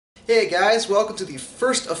Hey guys, welcome to the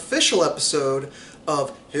first official episode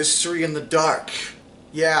of History in the Dark.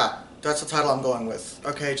 Yeah, that's the title I'm going with.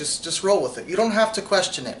 Okay, just roll with it. You don't have to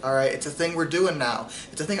question it, alright? It's a thing we're doing now.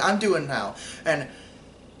 It's a thing I'm doing now. And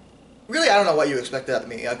really, I don't know what you expected out of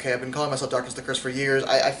me, okay? I've been calling myself Darkness the Curse for years.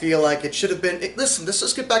 I feel like it should have been... Listen, let's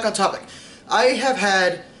just get back on topic. I have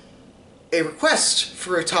had a request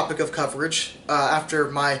for a topic of coverage after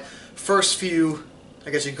my first few, I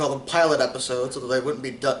guess you can call them pilot episodes, although they wouldn't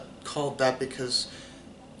be called that because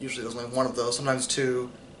usually there's only one of those, sometimes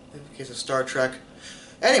two, in the case of Star Trek.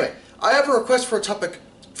 Anyway, I have a request for a topic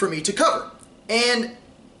for me to cover. And,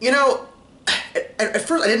 you know, at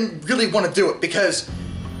first I didn't really want to do it because,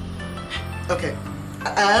 okay,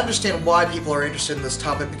 I understand why people are interested in this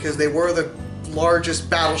topic because they were the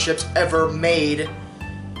largest battleships ever made,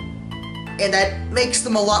 and that makes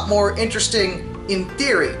them a lot more interesting in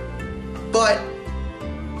theory. But,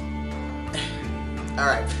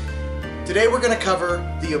 alright. Today we're going to cover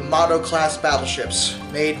the Yamato-class battleships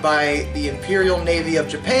made by the Imperial Navy of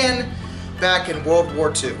Japan back in World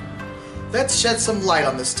War II. Let's shed some light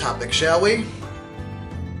on this topic, shall we?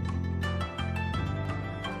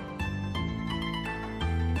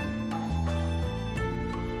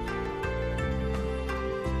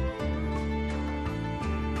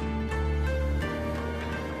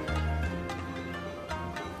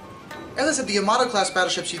 As I said, the Yamato-class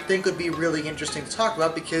battleships you'd think would be really interesting to talk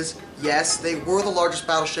about because, yes, they were the largest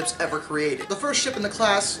battleships ever created. The first ship in the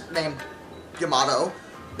class, named Yamato,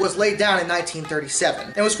 was laid down in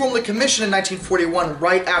 1937 and was formally commissioned in 1941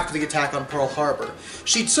 right after the attack on Pearl Harbor.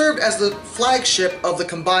 She'd served as the flagship of the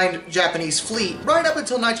combined Japanese fleet right up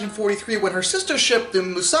until 1943 when her sister ship, the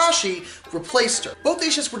Musashi, replaced her. Both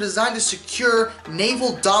these ships were designed to secure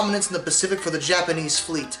naval dominance in the Pacific for the Japanese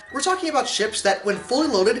fleet. We're talking about ships that, when fully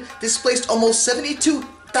loaded, displaced almost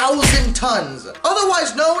 72,000 tons,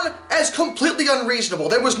 otherwise known as completely unreasonable.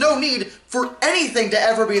 There was no need for anything to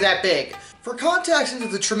ever be that big. For context into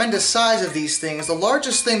the tremendous size of these things, the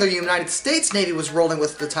largest thing the United States Navy was rolling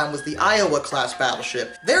with at the time was the Iowa-class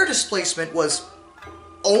battleship. Their displacement was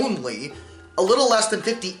only a little less than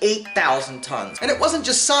 58,000 tons. And it wasn't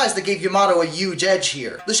just size that gave Yamato a huge edge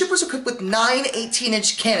here. The ship was equipped with 9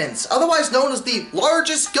 18-inch cannons, otherwise known as the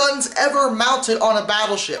largest guns ever mounted on a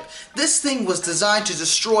battleship. This thing was designed to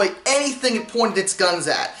destroy anything it pointed its guns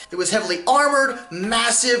at. It was heavily armored,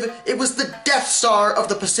 massive, it was the Death Star of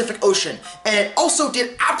the Pacific Ocean, and it also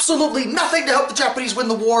did absolutely nothing to help the Japanese win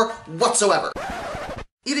the war whatsoever.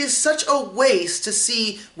 It is such a waste to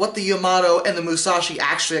see what the Yamato and the Musashi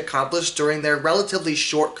actually accomplished during their relatively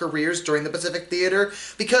short careers during the Pacific theater,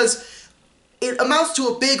 because it amounts to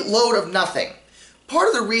a big load of nothing. Part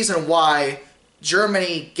of the reason why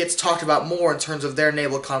Germany gets talked about more in terms of their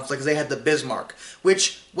naval conflict is they had the Bismarck,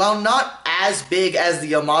 which, while not as big as the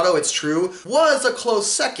Yamato, it's true, was a close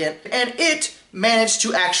second, and it managed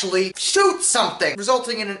to actually shoot something,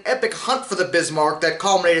 resulting in an epic hunt for the Bismarck that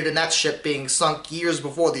culminated in that ship being sunk years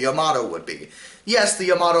before the Yamato would be. Yes, the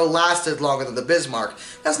Yamato lasted longer than the Bismarck.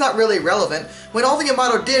 That's not really relevant, when all the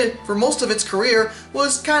Yamato did for most of its career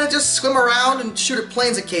was kind of just swim around and shoot at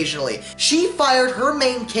planes occasionally. She fired her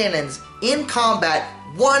main cannons in combat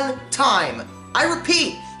one time. I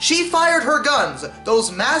repeat, she fired her guns,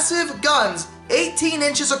 those massive guns, 18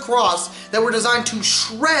 inches across, that were designed to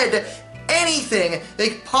shred anything they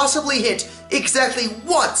could possibly hit exactly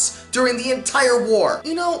once during the entire war.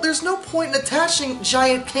 You know, there's no point in attaching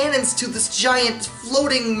giant cannons to this giant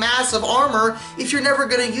floating mass of armor if you're never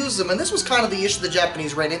going to use them, and this was kind of the issue the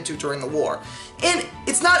Japanese ran into during the war. And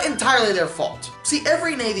it's not entirely their fault. See,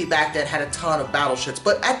 every navy back then had a ton of battleships,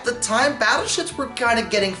 but at the time, battleships were kind of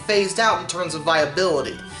getting phased out in terms of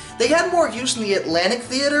viability. They had more use in the Atlantic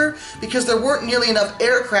theater because there weren't nearly enough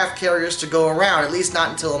aircraft carriers to go around, at least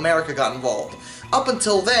not until America got involved. Up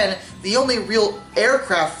until then, the only real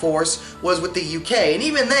aircraft force was with the UK, and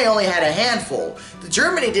even they only had a handful.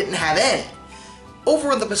 Germany didn't have any.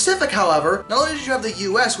 Over in the Pacific, however, not only did you have the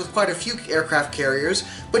US with quite a few aircraft carriers,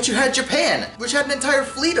 but you had Japan, which had an entire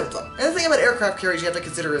fleet of them. And the thing about aircraft carriers you have to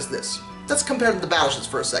consider is this. Let's compare them to battleships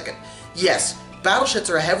for a second. Yes, battleships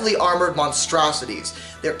are heavily armored monstrosities.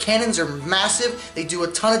 Their cannons are massive, they do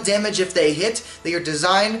a ton of damage if they hit, they are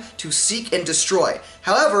designed to seek and destroy.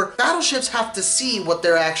 However, battleships have to see what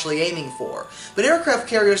they're actually aiming for. But aircraft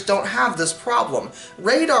carriers don't have this problem.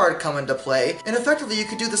 Radar had come into play, and effectively you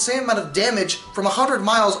could do the same amount of damage from 100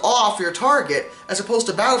 miles off your target, as opposed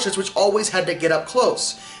to battleships which always had to get up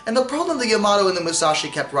close. And the problem the Yamato and the Musashi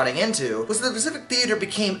kept running into was that the Pacific theater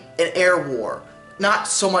became an air war. not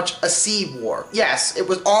so much a sea war. Yes, it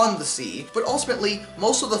was on the sea, but ultimately,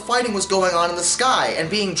 most of the fighting was going on in the sky and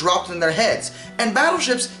being dropped in their heads, and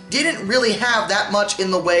battleships didn't really have that much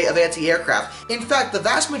in the way of anti-aircraft. In fact, the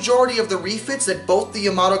vast majority of the refits that both the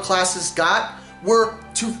Yamato classes got were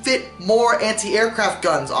to fit more anti-aircraft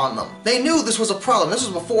guns on them. They knew this was a problem. This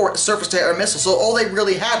was before surface-to-air missiles, so all they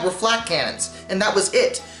really had were flak cannons, and that was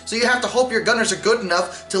it. So you have to hope your gunners are good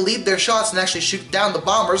enough to lead their shots and actually shoot down the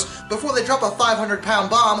bombers before they drop a 500-pound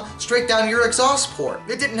bomb straight down your exhaust port.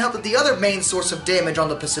 It didn't help that the other main source of damage on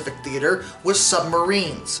the Pacific theater was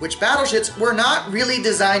submarines, which battleships were not really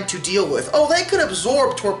designed to deal with. Oh, they could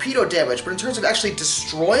absorb torpedo damage, but in terms of actually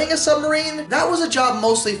destroying a submarine, that was a job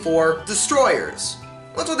mostly for destroyers.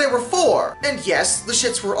 That's what they were for. And yes, the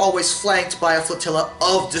ships were always flanked by a flotilla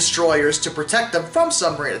of destroyers to protect them from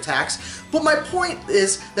submarine attacks, but my point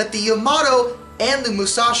is that the Yamato and the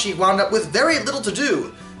Musashi wound up with very little to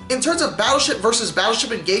do. In terms of battleship versus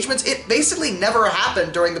battleship engagements, it basically never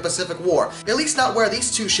happened during the Pacific War, at least not where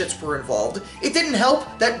these two ships were involved. It didn't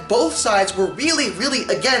help that both sides were really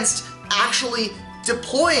against actually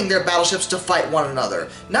deploying their battleships to fight one another.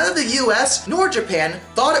 Neither the US nor Japan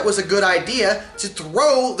thought it was a good idea to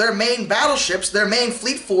throw their main battleships, their main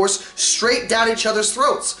fleet force, straight down each other's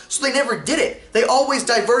throats. So they never did it. They always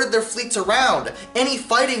diverted their fleets around. Any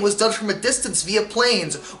fighting was done from a distance via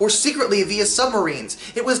planes or secretly via submarines.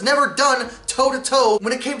 It was never done toe-to-toe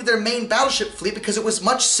when it came to their main battleship fleet because it was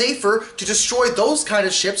much safer to destroy those kind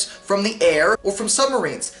of ships from the air or from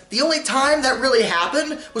submarines. The only time that really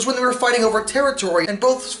happened was when they were fighting over territory and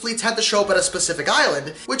both fleets had to show up at a specific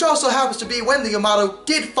island, which also happens to be when the Yamato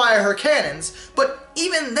did fire her cannons, but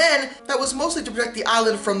even then, that was mostly to protect the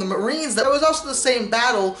island from the Marines. That was also the same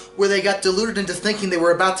battle where they got deluded into thinking they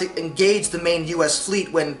were about to engage the main US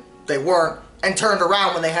fleet when they weren't, and turned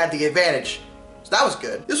around when they had the advantage. So that was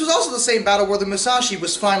good. This was also the same battle where the Musashi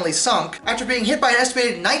was finally sunk after being hit by an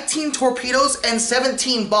estimated 19 torpedoes and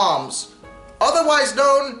 17 bombs, otherwise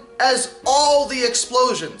known as all the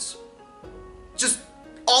explosions. Just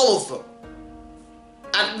all of them.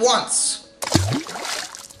 At once.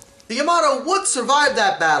 The Yamato would survive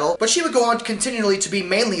that battle, but she would go on continually to be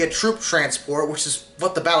mainly a troop transport, which is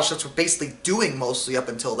what the battleships were basically doing mostly up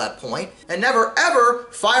until that point, and never ever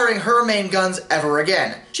firing her main guns ever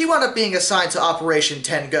again. She wound up being assigned to Operation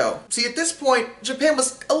 10 Go. See, at this point, Japan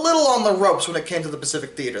was a little on the ropes when it came to the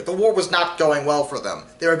Pacific theater. The war was not going well for them.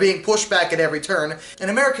 They were being pushed back at every turn, and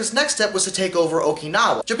America's next step was to take over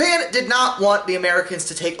Okinawa. Japan did not want the Americans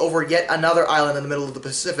to take over yet another island in the middle of the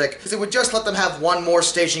Pacific, because it would just let them have one more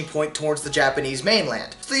staging point towards the Japanese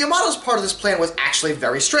mainland. So the Yamato's part of this plan was actually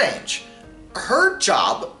very strange. Her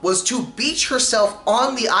job was to beach herself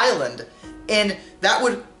on the island, and that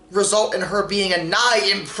would result in her being a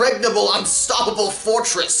nigh impregnable, unstoppable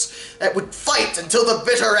fortress that would fight until the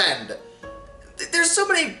bitter end. There's so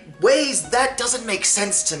many ways that doesn't make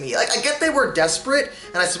sense to me. Like, I get they were desperate,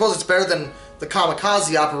 and I suppose it's better than the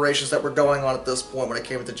kamikaze operations that were going on at this point when it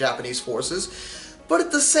came to the Japanese forces, but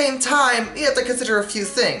at the same time, you have to consider a few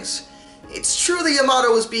things. It's true the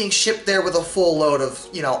Yamato was being shipped there with a full load of,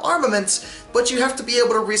 armaments, but you have to be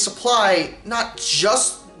able to resupply not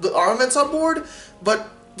just the armaments on board, but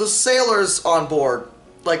the sailors on board,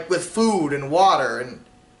 like with food and water and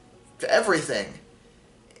everything.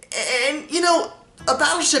 And, a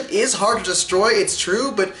battleship is hard to destroy, it's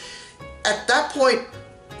true, but at that point,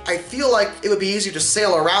 I feel like it would be easier to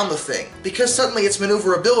sail around the thing, because suddenly its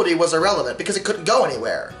maneuverability was irrelevant, because it couldn't go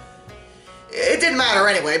anywhere. It didn't matter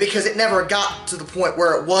anyway, because it never got to the point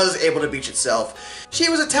where it was able to beach itself. She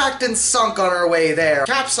was attacked and sunk on her way there,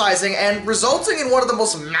 capsizing and resulting in one of the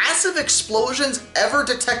most massive explosions ever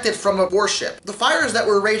detected from a warship. The fires that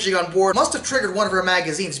were raging on board must have triggered one of her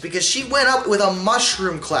magazines, because she went up with a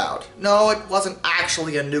mushroom cloud. No, it wasn't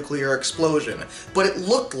actually a nuclear explosion, but it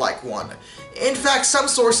looked like one. In fact, some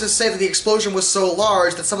sources say that the explosion was so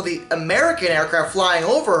large that some of the American aircraft flying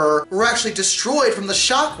over her were actually destroyed from the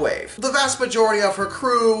shockwave. The vast majority of her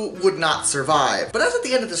crew would not survive. But that's at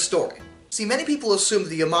the end of the story. See, many people assume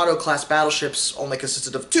the Yamato-class battleships only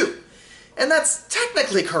consisted of 2. And that's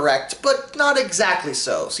technically correct, but not exactly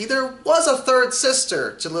so. See, there was a third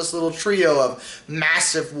sister to this little trio of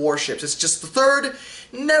massive warships. It's just the third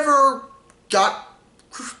never got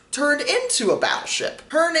turned into a battleship.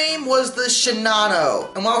 Her name was the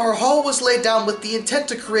Shinano, and while her hull was laid down with the intent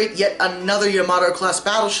to create yet another Yamato-class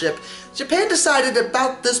battleship, Japan decided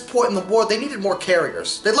about this point in the war they needed more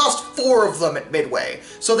carriers. They'd lost 4 of them at Midway,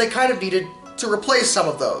 so they kind of needed to replace some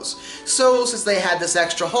of those. So, since they had this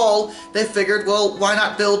extra hull, they figured, well, why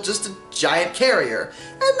not build just a giant carrier?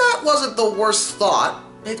 And that wasn't the worst thought.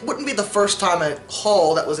 It wouldn't be the first time a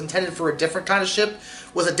hull that was intended for a different kind of ship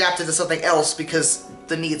was adapted to something else because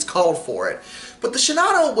the needs called for it. But the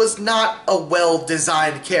Shinano was not a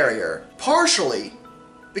well-designed carrier. Partially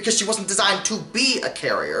because she wasn't designed to be a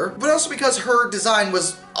carrier, but also because her design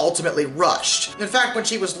was ultimately rushed. In fact, when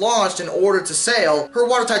she was launched and ordered to sail, her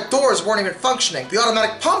watertight doors weren't even functioning. The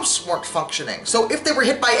automatic pumps weren't functioning. So if they were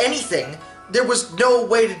hit by anything, there was no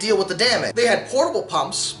way to deal with the damage. They had portable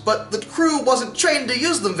pumps, but the crew wasn't trained to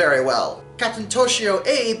use them very well. Captain Toshio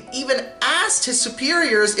Abe even asked his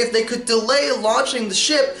superiors if they could delay launching the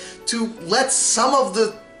ship to let some of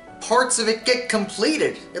the parts of it get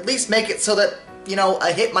completed. At least make it so that, you know,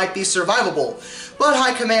 a hit might be survivable. But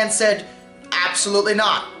High Command said, absolutely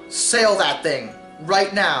not. Sail that thing,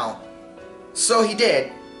 right now. So he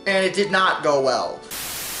did, and it did not go well.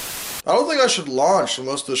 I don't think I should launch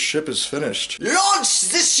unless the ship is finished. Launch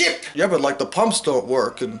the ship! Yeah, but like the pumps don't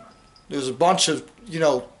work, and there's a bunch of, you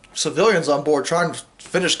know, civilians on board trying to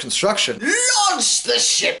finish construction. Launch the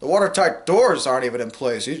ship! The watertight doors aren't even in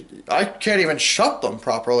place. I can't even shut them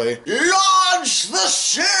properly. Launch the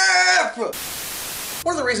ship!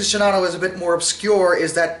 One of the reasons Shinano is a bit more obscure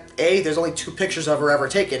is that A, there's only 2 pictures of her ever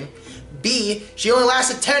taken, B, she only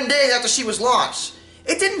lasted 10 days after she was launched.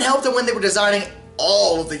 It didn't help that when they were designing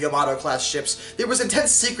all of the Yamato-class ships, there was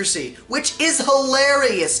intense secrecy, which is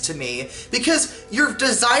hilarious to me, because you're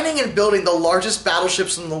designing and building the largest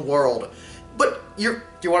battleships in the world, but you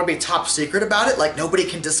want to be top secret about it? Like, nobody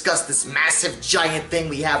can discuss this massive giant thing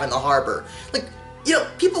we have in the harbor. Like, you know,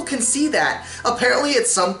 people can see that. Apparently at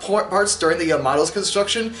some parts during the Yamato's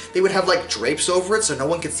construction, they would have like drapes over it so no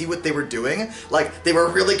one could see what they were doing. Like, they were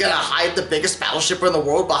really gonna hide the biggest battleship in the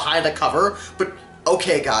world behind a cover, but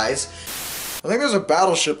okay guys. I think there's a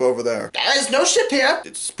battleship over there. There's no ship here.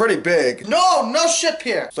 It's pretty big. No ship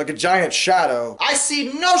here. It's like a giant shadow. I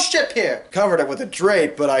see no ship here. Covered it with a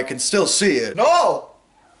drape, but I can still see it. No,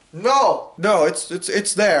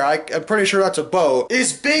 it's there. I'm pretty sure that's a boat.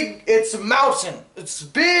 It's big, it's a mountain. It's a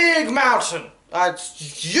big mountain.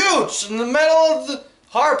 It's huge in the middle of the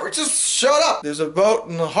harbor. Just shut up. There's a boat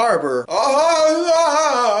in the harbor.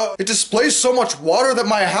 It displays so much water that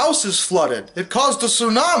my house is flooded. It caused a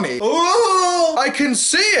tsunami. I can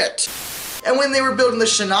see it. And when they were building the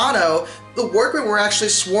Shinano, the workmen were actually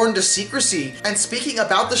sworn to secrecy, and speaking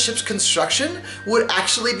about the ship's construction would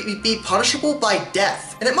actually be punishable by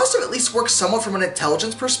death. And it must have at least worked somewhat from an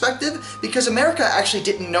intelligence perspective, because America actually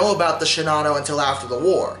didn't know about the Shinano until after the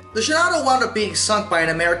war. The Shinano wound up being sunk by an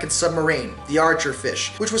American submarine, the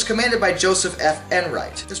Archerfish, which was commanded by Joseph F.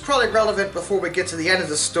 Enright. It's probably relevant before we get to the end of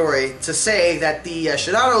the story to say that the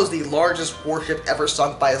Shinano is the largest warship ever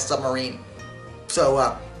sunk by a submarine.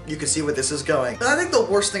 So, you can see where this is going. But I think the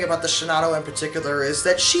worst thing about the Shinano in particular is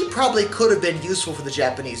that she probably could have been useful for the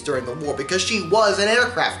Japanese during the war because she was an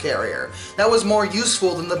aircraft carrier. That was more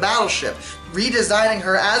useful than the battleship. Redesigning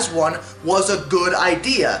her as one was a good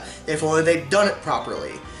idea, if only they'd done it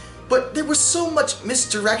properly. But there was so much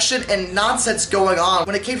misdirection and nonsense going on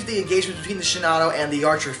when it came to the engagement between the Shinano and the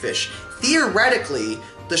Archerfish. Theoretically,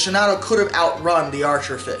 the Shinano could have outrun the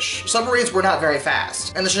Archerfish. Submarines were not very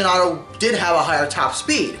fast, and the Shinano did have a higher top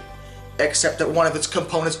speed, except that one of its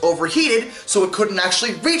components overheated, so it couldn't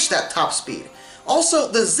actually reach that top speed. Also,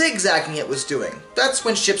 the zigzagging it was doing. That's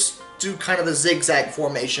when ships do kind of the zigzag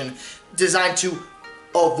formation, designed to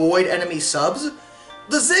avoid enemy subs.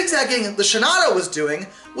 The zigzagging the Shinano was doing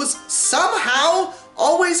was somehow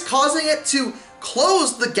always causing it to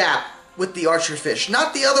close the gap with the Archerfish,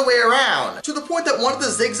 not the other way around, to the point that one of the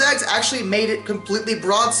zigzags actually made it completely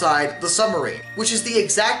broadside the submarine, which is the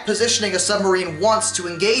exact positioning a submarine wants to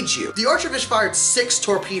engage you. The Archerfish fired 6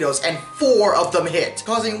 torpedoes and 4 of them hit,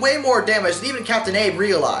 causing way more damage than even Captain Abe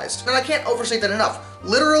realized. And I can't overstate that enough.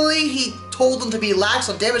 Literally, he told them to be lax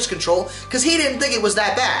on damage control because he didn't think it was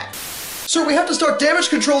that bad. Sir, we have to start damage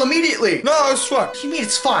control immediately. No, it's fine. What do you mean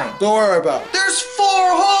it's fine? Don't worry about it. There's 4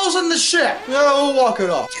 holes in the ship! No, we'll walk it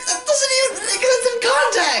off. That doesn't even make it in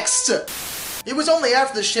context! It was only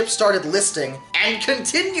after the ship started listing, and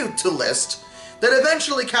continued to list, that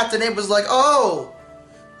eventually Captain Abe was like, oh,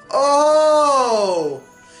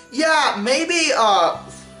 yeah, maybe,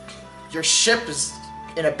 your ship is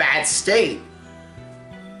in a bad state.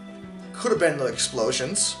 Could have been the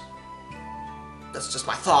explosions. That's just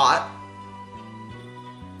my thought.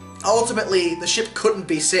 Ultimately, the ship couldn't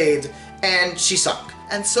be saved, and she sunk.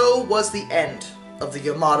 And so was the end of the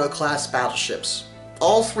Yamato-class battleships.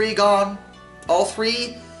 All 3 gone. All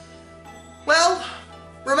 3, well,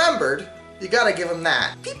 remembered. You gotta give them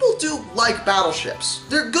that. People do like battleships.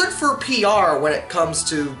 They're good for PR when it comes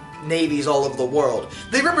to navies all over the world.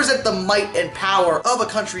 They represent the might and power of a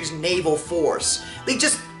country's naval force. They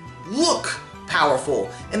just look powerful,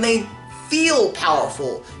 and they feel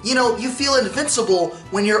powerful. You know, you feel invincible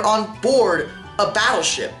when you're on board a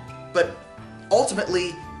battleship, but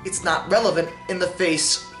ultimately, it's not relevant in the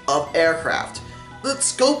face of aircraft. The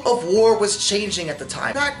scope of war was changing at the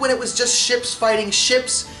time. Back when it was just ships fighting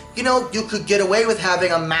ships, you know, you could get away with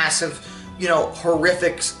having a massive, you know,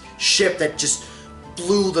 horrific ship that just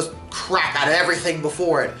blew the crap out of everything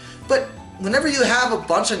before it. But whenever you have a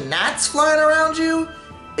bunch of gnats flying around you,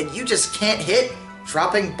 and you just can't hit,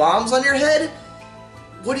 dropping bombs on your head,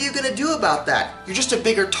 what are you gonna do about that? You're just a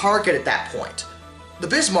bigger target at that point. The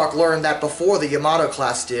Bismarck learned that before the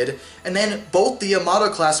Yamato-class did, and then both the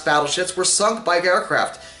Yamato-class battleships were sunk by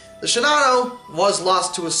aircraft. The Shinano was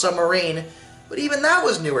lost to a submarine, but even that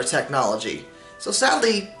was newer technology. So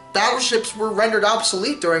sadly, battleships were rendered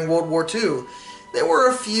obsolete during World War II. There were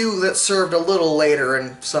a few that served a little later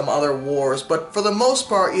in some other wars, but for the most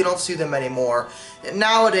part, you don't see them anymore. And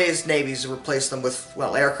nowadays, navies replace them with,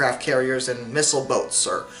 well, aircraft carriers and missile boats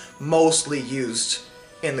are mostly used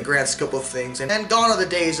in the grand scope of things, and gone are the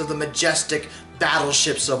days of the majestic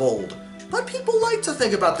battleships of old. But people like to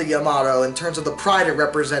think about the Yamato in terms of the pride it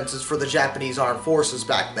represents for the Japanese armed forces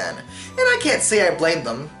back then. And I can't say I blame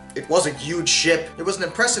them. It was a huge ship, it was an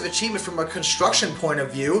impressive achievement from a construction point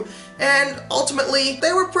of view, and ultimately,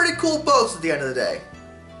 they were pretty cool boats at the end of the day.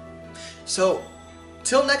 So,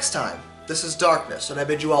 till next time, this is Darkness, and I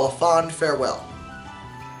bid you all a fond farewell.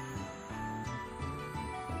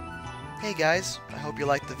 Hey guys, I hope you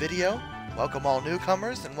liked the video. Welcome all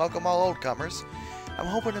newcomers, and welcome all oldcomers. I'm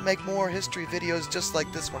hoping to make more history videos just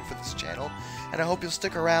like this one for this channel, and I hope you'll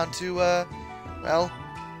stick around to, well,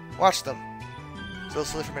 watch them. It's a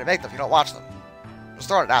little silly for me to make them if you don't watch them. Just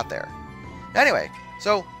throwing it out there. Anyway,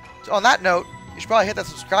 so on that note, you should probably hit that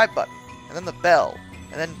subscribe button, and then the bell.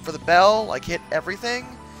 And then for the bell, like, hit everything,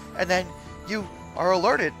 and then you are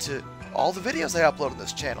alerted to all the videos I upload on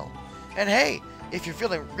this channel. And hey, if you're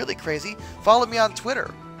feeling really crazy, follow me on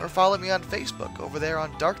Twitter, or follow me on Facebook over there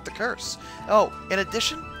on Dark the Curse. Oh, in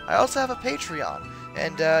addition, I also have a Patreon,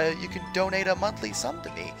 and you can donate a monthly sum to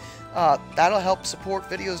me. That'll help support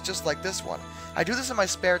videos just like this one. I do this in my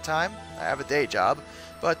spare time. I have a day job,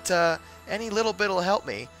 but any little bit will help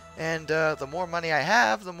me, and the more money I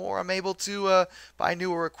have, the more I'm able to buy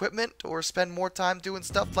newer equipment or spend more time doing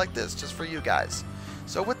stuff like this just for you guys.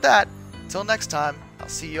 So with that, until next time, I'll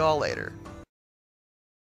see you all later.